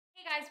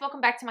Guys,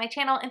 welcome back to my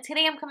channel, and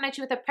today I'm coming at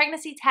you with a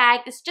pregnancy tag.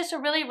 It's just a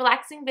really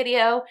relaxing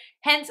video,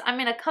 hence I'm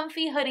in a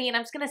comfy hoodie and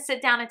I'm just going to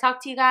sit down and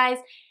talk to you guys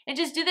and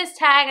just do this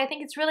tag. I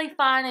think it's really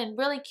fun and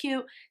really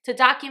cute to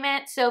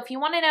document, so if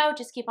you want to know,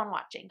 just keep on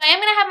watching. I am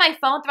going to have my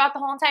phone throughout the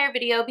whole entire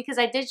video because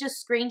I did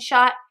just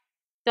screenshot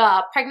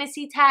the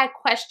pregnancy tag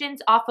questions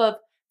off of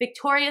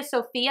Victoria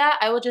Sophia.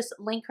 I will just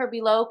link her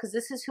below because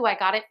this is who I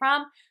got it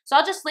from, so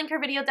I'll just link her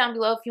video down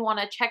below if you want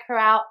to check her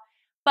out.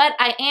 But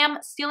I am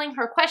stealing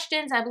her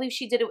questions. I believe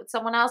she did it with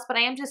someone else, but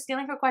I am just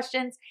stealing her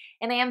questions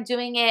and I am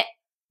doing it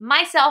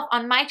myself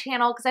on my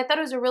channel because I thought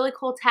it was a really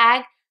cool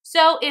tag.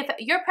 So if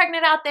you're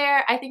pregnant out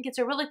there, I think it's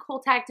a really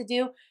cool tag to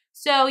do.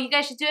 So you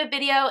guys should do a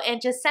video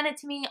and just send it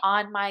to me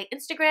on my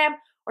Instagram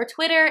or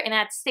Twitter and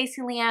at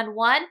Stacy Liane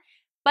 1.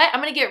 But I'm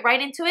going to get right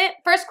into it.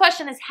 First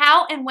question is,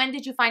 how and when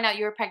did you find out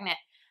you were pregnant?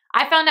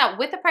 I found out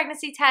with a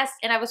pregnancy test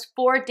and I was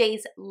 4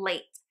 days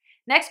late.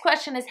 Next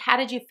question is, how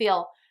did you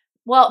feel?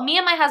 Well, me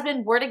and my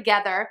husband were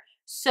together,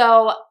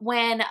 so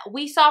when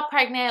we saw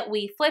pregnant,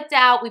 we flipped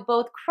out, we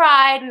both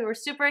cried, we were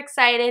super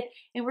excited,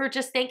 and we were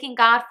just thanking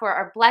God for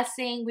our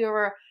blessing. We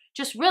were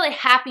just really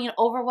happy and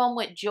overwhelmed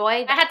with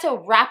joy. I had to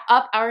wrap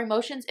up our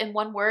emotions in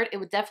one word. It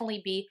would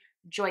definitely be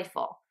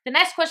joyful. The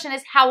next question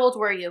is, how old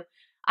were you?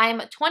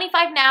 I'm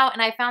 25 now,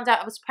 and I found out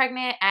I was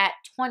pregnant at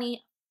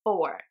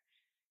 24.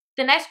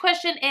 The next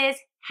question is,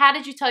 how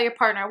did you tell your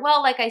partner?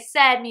 Well, like I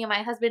said, me and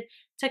my husband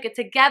took it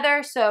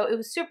together, so it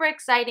was super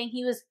exciting.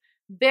 He was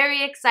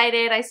very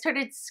excited. I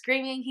started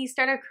screaming. He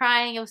started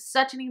crying. It was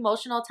such an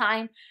emotional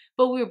time,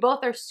 but we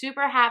both are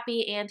super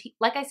happy, and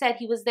like I said,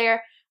 he was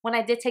there when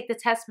I did take the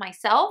test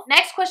myself.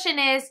 Next question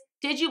is,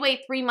 did you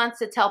wait 3 months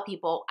to tell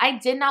people? I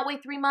did not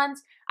wait 3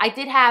 months. I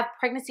did have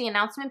pregnancy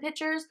announcement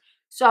pictures,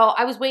 so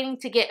I was waiting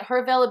to get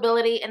her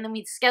availability, and then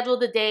we'd schedule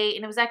the day,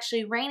 and it was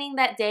actually raining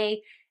that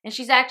day, and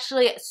she's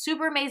actually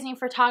super amazing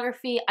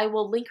photography. I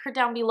will link her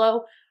down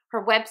below,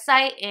 her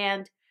website,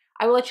 and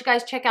I will let you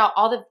guys check out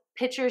all the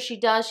pictures she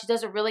does. She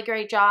does a really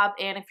great job,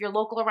 and if you're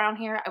local around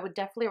here, I would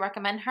definitely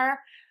recommend her.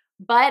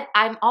 But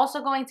I'm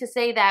also going to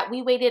say that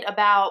we waited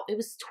about, it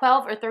was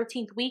 12th or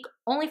 13th week,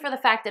 only for the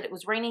fact that it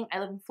was raining. I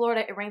live in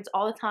Florida, it rains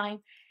all the time,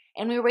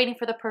 and we were waiting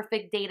for the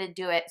perfect day to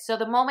do it. So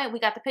the moment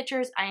we got the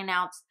pictures, I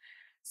announced.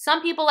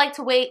 Some people like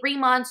to wait 3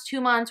 months, 2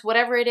 months,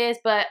 whatever it is,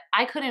 but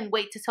I couldn't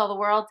wait to tell the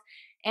world.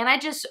 And I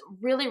just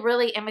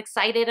really am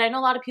excited. I know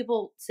a lot of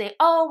people say,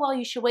 oh, well,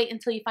 you should wait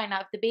until you find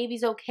out if the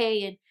baby's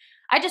okay. And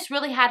I just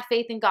really had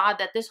faith in God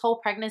that this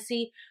whole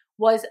pregnancy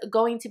was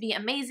going to be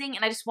amazing.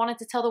 And I just wanted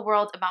to tell the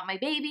world about my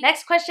baby.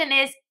 Next question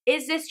is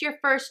this your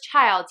first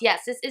child?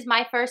 Yes, this is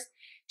my first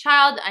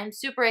child. I'm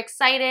super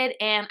excited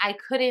and I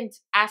couldn't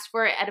ask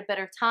for it at a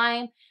better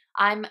time.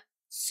 I'm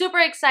super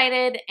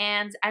excited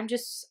and I'm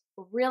just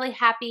really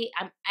happy.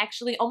 I'm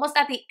actually almost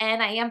at the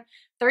end. I am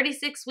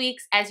 36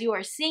 weeks as you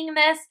are seeing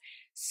this.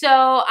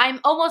 So I'm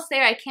almost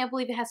there. I can't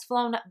believe it has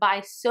flown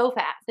by so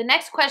fast. The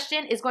next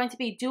question is going to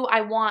be, do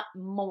I want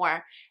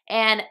more?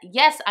 And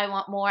yes, I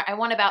want more. I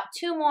want about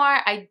 2 more.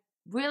 I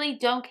really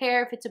don't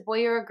care if it's a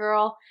boy or a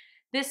girl.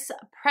 This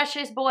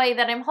precious boy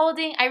that I'm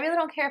holding, I really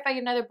don't care if I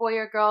get another boy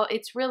or girl.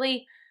 It's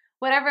really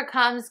whatever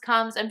comes,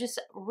 comes. I'm just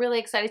really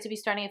excited to be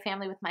starting a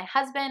family with my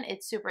husband.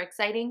 It's super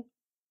exciting.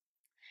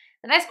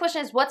 The next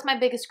question is, what's my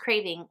biggest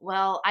craving?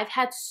 Well, I've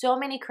had so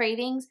many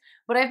cravings.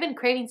 What I've been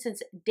craving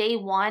since day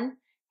one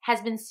has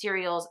been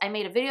cereals. I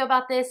made a video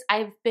about this.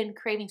 I've been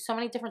craving so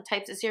many different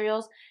types of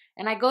cereals,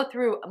 and I go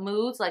through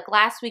moods. Like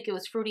last week it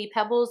was Fruity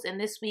Pebbles, and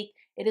this week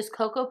it is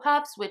Cocoa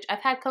Puffs, which I've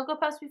had Cocoa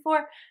Puffs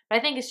before, but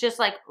I think it's just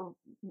like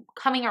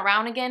coming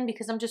around again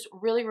because I'm just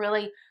really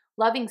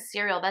loving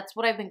cereal. That's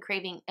what I've been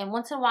craving. And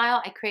once in a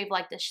while I crave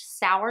like the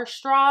sour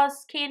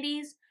straws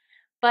candies,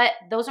 but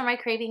those are my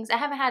cravings. I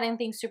haven't had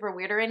anything super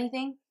weird or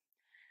anything.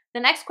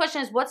 The next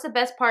question is, what's the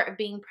best part of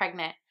being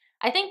pregnant?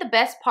 I think the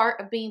best part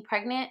of being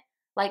pregnant,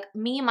 like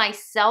me,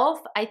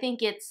 myself, I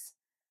think it's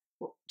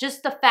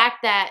just the fact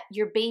that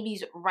your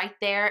baby's right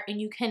there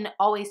and you can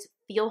always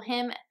feel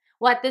him.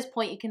 Well, at this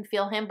point you can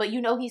feel him, but you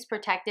know he's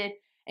protected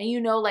and you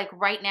know like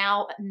right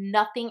now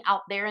nothing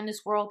out there in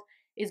this world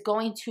is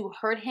going to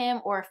hurt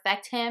him or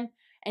affect him,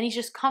 and he's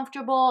just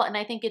comfortable. And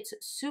I think it's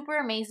super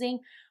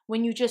amazing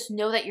when you just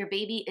know that your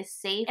baby is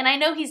safe. And I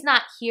know he's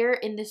not here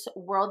in this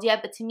world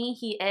yet, but to me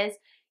he is.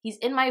 He's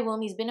in my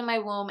womb, he's been in my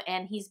womb,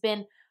 and he's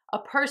been a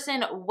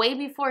person way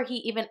before he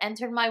even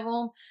entered my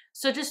womb.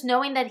 So just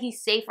knowing that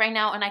he's safe right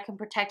now and I can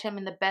protect him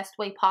in the best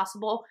way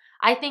possible,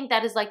 I think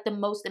that is like the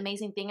most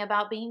amazing thing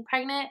about being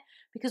pregnant,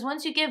 because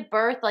once you give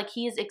birth, like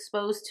he is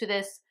exposed to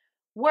this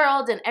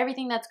world and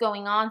everything that's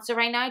going on. So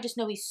right now I just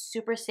know he's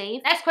super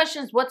safe. Next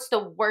question is, what's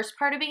the worst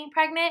part of being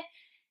pregnant?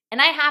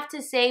 And I have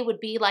to say would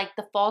be like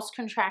the false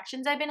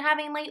contractions I've been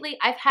having lately.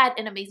 I've had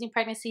an amazing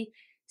pregnancy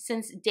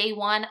since day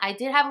one. I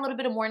did have a little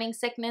bit of morning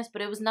sickness,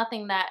 but it was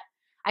nothing that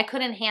I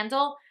couldn't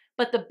handle.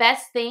 But the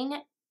best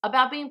thing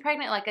about being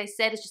pregnant, like I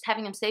said, is just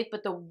having him safe.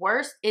 But the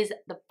worst is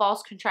the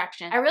false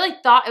contraction. I really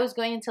thought I was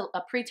going into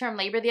a preterm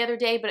labor the other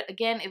day, but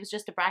again, it was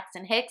just a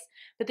Braxton Hicks.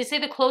 But they say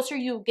the closer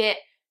you get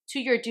to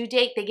your due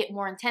date, they get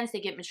more intense,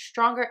 they get much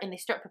stronger, and they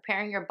start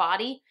preparing your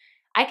body.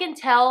 I can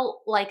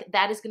tell like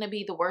that is going to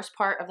be the worst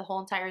part of the whole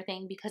entire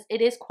thing because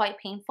it is quite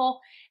painful.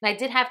 And I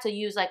did have to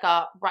use like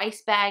a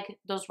rice bag,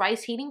 those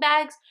rice heating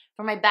bags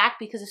for my back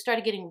because it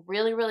started getting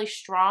really, really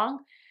strong.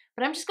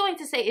 But I'm just going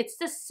to say it's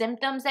the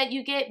symptoms that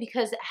you get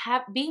because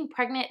being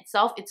pregnant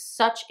itself, it's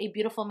such a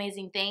beautiful,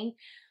 amazing thing.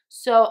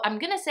 So I'm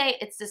going to say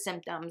it's the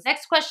symptoms.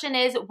 Next question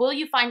is, will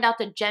you find out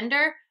the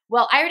gender?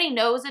 Well, I already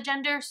know it was a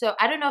gender, so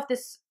I don't know if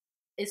this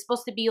is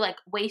supposed to be like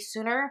way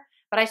sooner,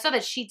 but I saw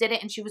that she did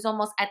it and she was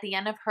almost at the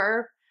end of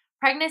her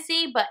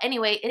pregnancy. But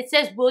anyway, it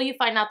says, will you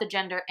find out the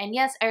gender? And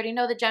yes, I already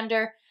know the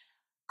gender.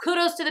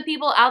 Kudos to the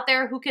people out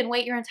there who can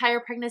wait your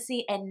entire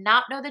pregnancy and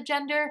not know the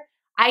gender.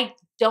 I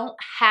don't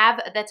have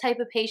that type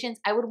of patience.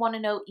 I would want to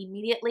know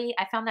immediately.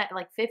 I found that at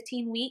like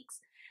 15 weeks.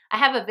 I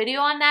have a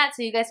video on that,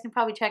 so you guys can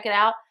probably check it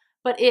out.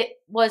 But it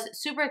was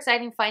super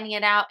exciting finding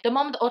it out. The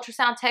moment the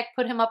ultrasound tech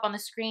put him up on the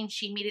screen,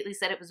 she immediately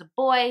said it was a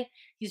boy.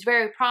 He's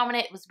very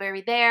prominent. It was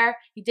very there.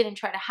 He didn't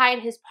try to hide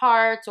his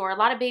parts, or a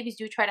lot of babies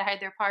do try to hide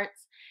their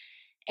parts.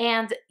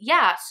 And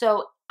yeah,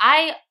 so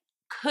I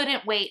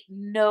couldn't wait.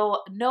 No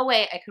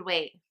way I could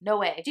wait. No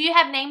way. Do you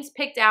have names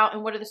picked out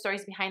and what are the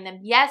stories behind them?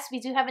 Yes, we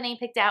do have a name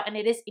picked out and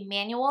it is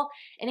Emmanuel.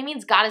 And it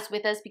means God is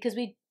with us because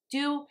we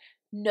do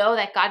know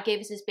that God gave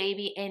us his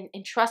baby and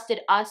entrusted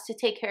us to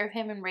take care of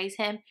him and raise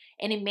him.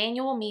 And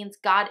Emmanuel means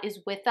God is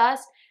with us.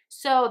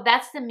 So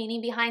that's the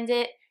meaning behind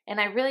it. And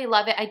I really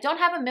love it. I don't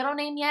have a middle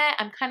name yet.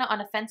 I'm kind of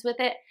on a fence with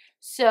it.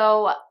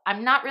 So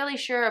I'm not really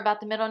sure about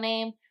the middle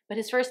name, but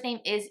his first name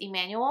is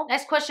Emmanuel.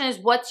 Next question is,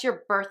 what's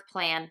your birth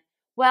plan?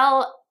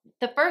 Well,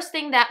 the first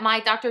thing that my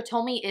doctor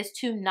told me is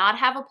to not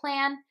have a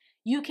plan.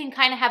 You can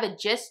kind of have a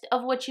gist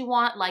of what you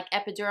want, like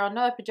epidural,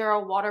 no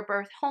epidural, water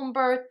birth, home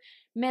birth,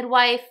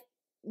 midwife,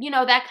 you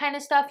know, that kind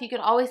of stuff. You can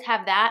always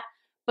have that.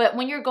 But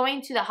when you're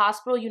going to the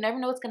hospital, you never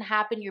know what's going to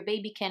happen. Your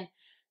baby can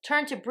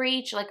turn to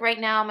breech. Like right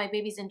now, my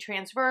baby's in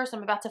transverse.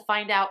 I'm about to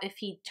find out if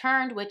he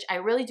turned, which I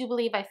really do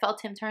believe I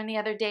felt him turn the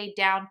other day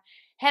down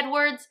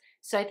headwards.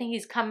 So I think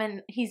he's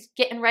coming, he's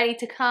getting ready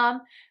to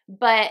come.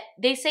 But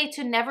they say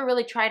to never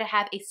really try to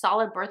have a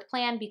solid birth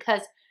plan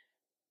because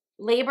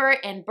labor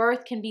and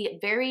birth can be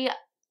very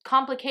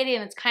complicated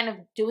and it's kind of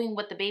doing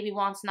what the baby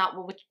wants, not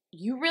what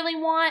you really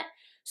want.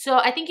 So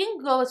I think you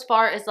can go as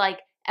far as like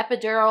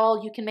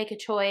epidural, you can make a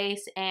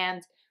choice,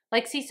 and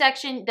like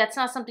C-section, that's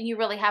not something you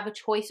really have a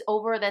choice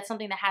over. That's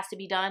something that has to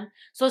be done.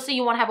 So let's say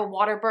you want to have a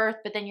water birth,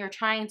 but then you're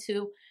trying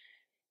to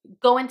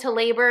go into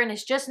labor and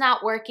it's just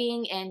not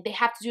working and they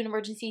have to do an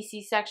emergency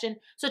C-section.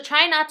 So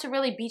try not to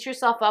really beat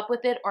yourself up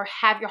with it or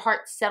have your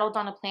heart settled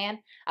on a plan.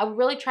 I would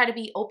really try to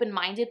be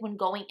open-minded when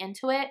going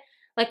into it.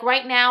 Like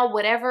right now,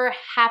 whatever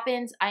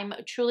happens, I'm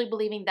truly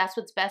believing that's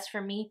what's best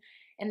for me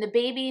and the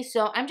baby.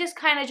 So I'm just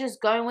kind of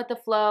just going with the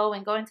flow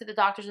and going to the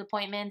doctor's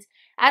appointments.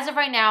 As of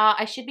right now,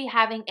 I should be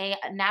having a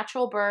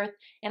natural birth,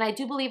 and I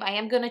do believe I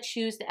am going to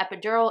choose the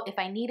epidural if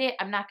I need it.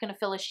 I'm not going to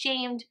feel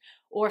ashamed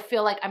or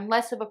feel like I'm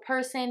less of a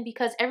person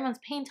because everyone's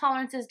pain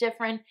tolerance is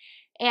different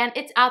and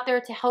it's out there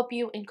to help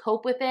you and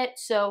cope with it.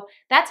 So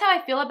that's how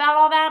I feel about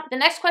all that. The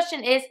next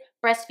question is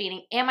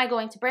breastfeeding. Am I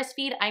going to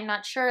breastfeed? I'm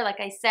not sure, like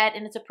I said,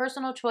 and it's a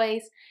personal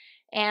choice.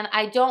 And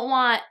I don't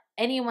want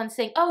anyone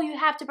saying, oh, you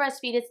have to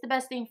breastfeed, it's the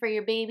best thing for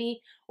your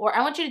baby. Or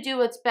I want you to do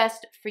what's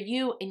best for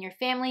you and your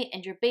family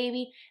and your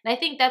baby. And I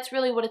think that's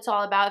really what it's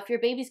all about. If your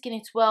baby's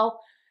getting well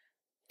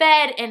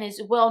fed and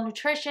is well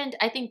nutritioned,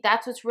 I think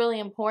that's what's really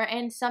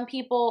important. Some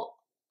people,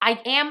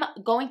 I am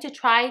going to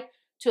try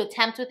to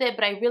attempt with it,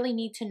 but I really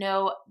need to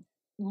know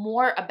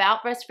more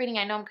about breastfeeding.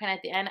 I know I'm kind of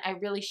at the end. I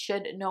really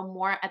should know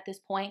more at this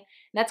point.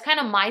 And that's kind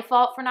of my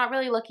fault for not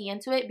really looking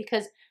into it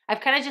because I've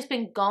kind of just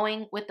been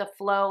going with the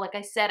flow. Like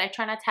I said, I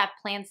try not to have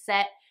plans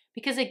set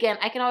because again,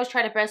 I can always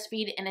try to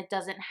breastfeed and it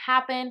doesn't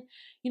happen.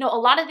 You know, a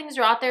lot of things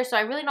are out there, so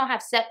I really don't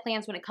have set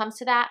plans when it comes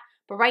to that.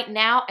 But right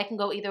now, I can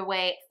go either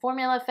way,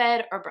 formula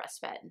fed or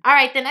breastfed. All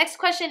right, the next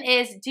question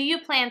is, do you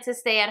plan to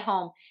stay at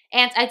home?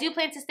 And I do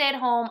plan to stay at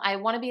home. I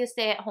want to be a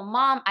stay-at-home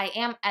mom. I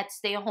am at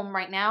stay-at-home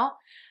right now.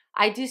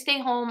 I do stay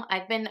home.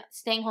 I've been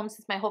staying home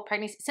since my whole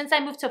pregnancy. Since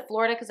I moved to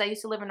Florida, because I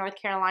used to live in North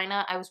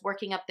Carolina, I was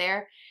working up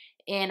there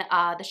in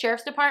the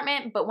sheriff's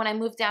department. But when I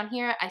moved down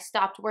here, I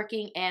stopped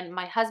working. And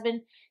my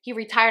husband, he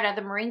retired out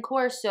of the Marine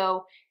Corps.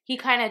 So he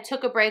kind of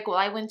took a break while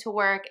I went to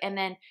work. And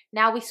then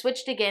now we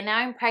switched again. Now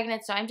I'm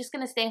pregnant. So I'm just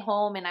going to stay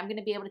home and I'm going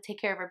to be able to take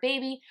care of our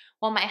baby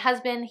while my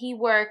husband, he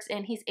works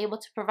and he's able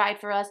to provide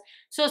for us.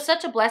 So it's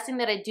such a blessing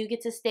that I do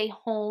get to stay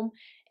home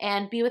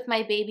and be with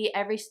my baby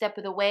every step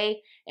of the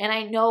way. And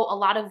I know a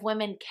lot of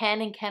women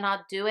can and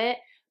cannot do it,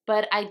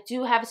 but I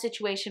do have a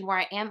situation where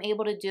I am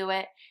able to do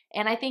it.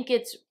 And I think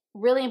it's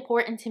really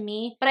important to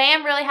me. But I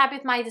am really happy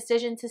with my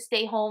decision to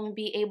stay home and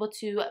be able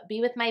to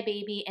be with my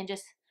baby and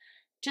just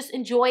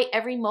enjoy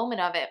every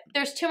moment of it.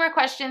 There's 2 more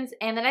questions,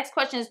 and the next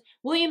question is,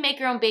 will you make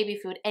your own baby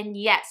food? And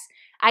yes,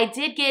 I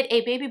did get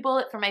a baby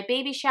bullet for my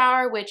baby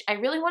shower, which I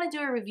really want to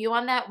do a review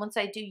on that once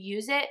I do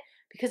use it,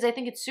 because I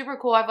think it's super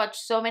cool. I've watched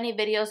so many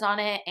videos on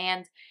it,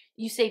 and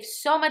You save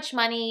so much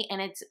money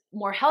and it's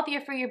more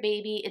healthier for your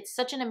baby. It's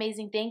such an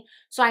amazing thing.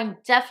 So I'm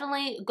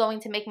definitely going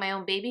to make my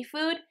own baby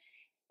food.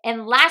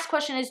 And last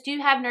question is, do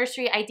you have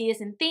nursery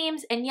ideas and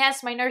themes? And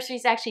yes, my nursery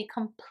is actually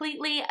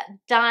completely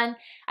done.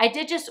 I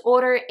did just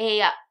order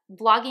a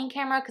vlogging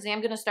camera because I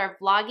am going to start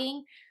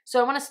vlogging. So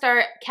I want to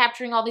start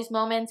capturing all these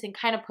moments and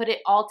kind of put it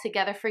all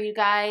together for you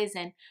guys,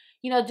 and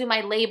you know, do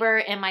my labor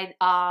and my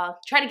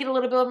try to get a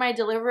little bit of my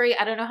delivery.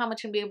 I don't know how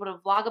much I'm going to be able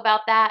to vlog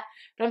about that,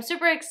 but I'm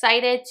super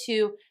excited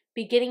to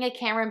be getting a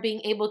camera and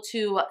being able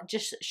to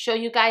just show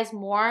you guys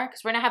more,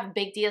 because we're gonna have a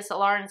big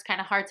DSLR and it's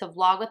kind of hard to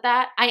vlog with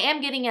that. I am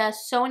getting a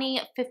Sony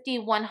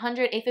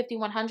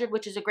a5100,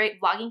 which is a great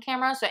vlogging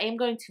camera, so I am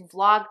going to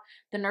vlog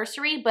the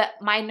nursery, but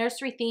my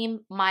nursery theme,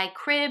 my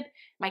crib,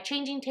 my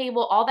changing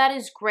table, all that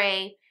is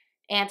gray,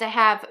 and I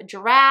have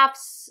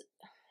giraffes.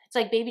 It's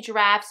like baby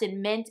giraffes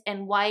in mint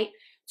and white.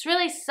 It's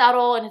really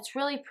subtle and it's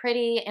really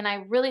pretty and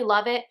I really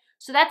love it.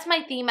 So that's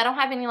my theme. I don't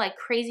have any like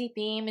crazy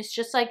theme. It's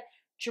just like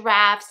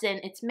giraffes, and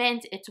it's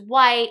mint, it's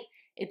white,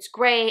 it's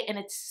gray, and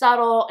it's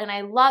subtle, and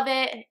I love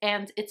it,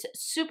 and it's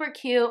super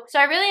cute. So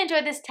I really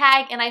enjoyed this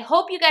tag, and I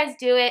hope you guys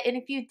do it. And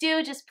if you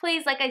do, just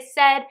please, like I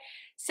said,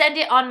 send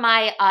it on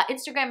my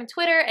Instagram and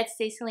Twitter at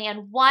Stacy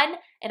Liane 1,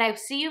 and I will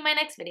see you in my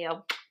next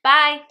video.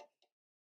 Bye!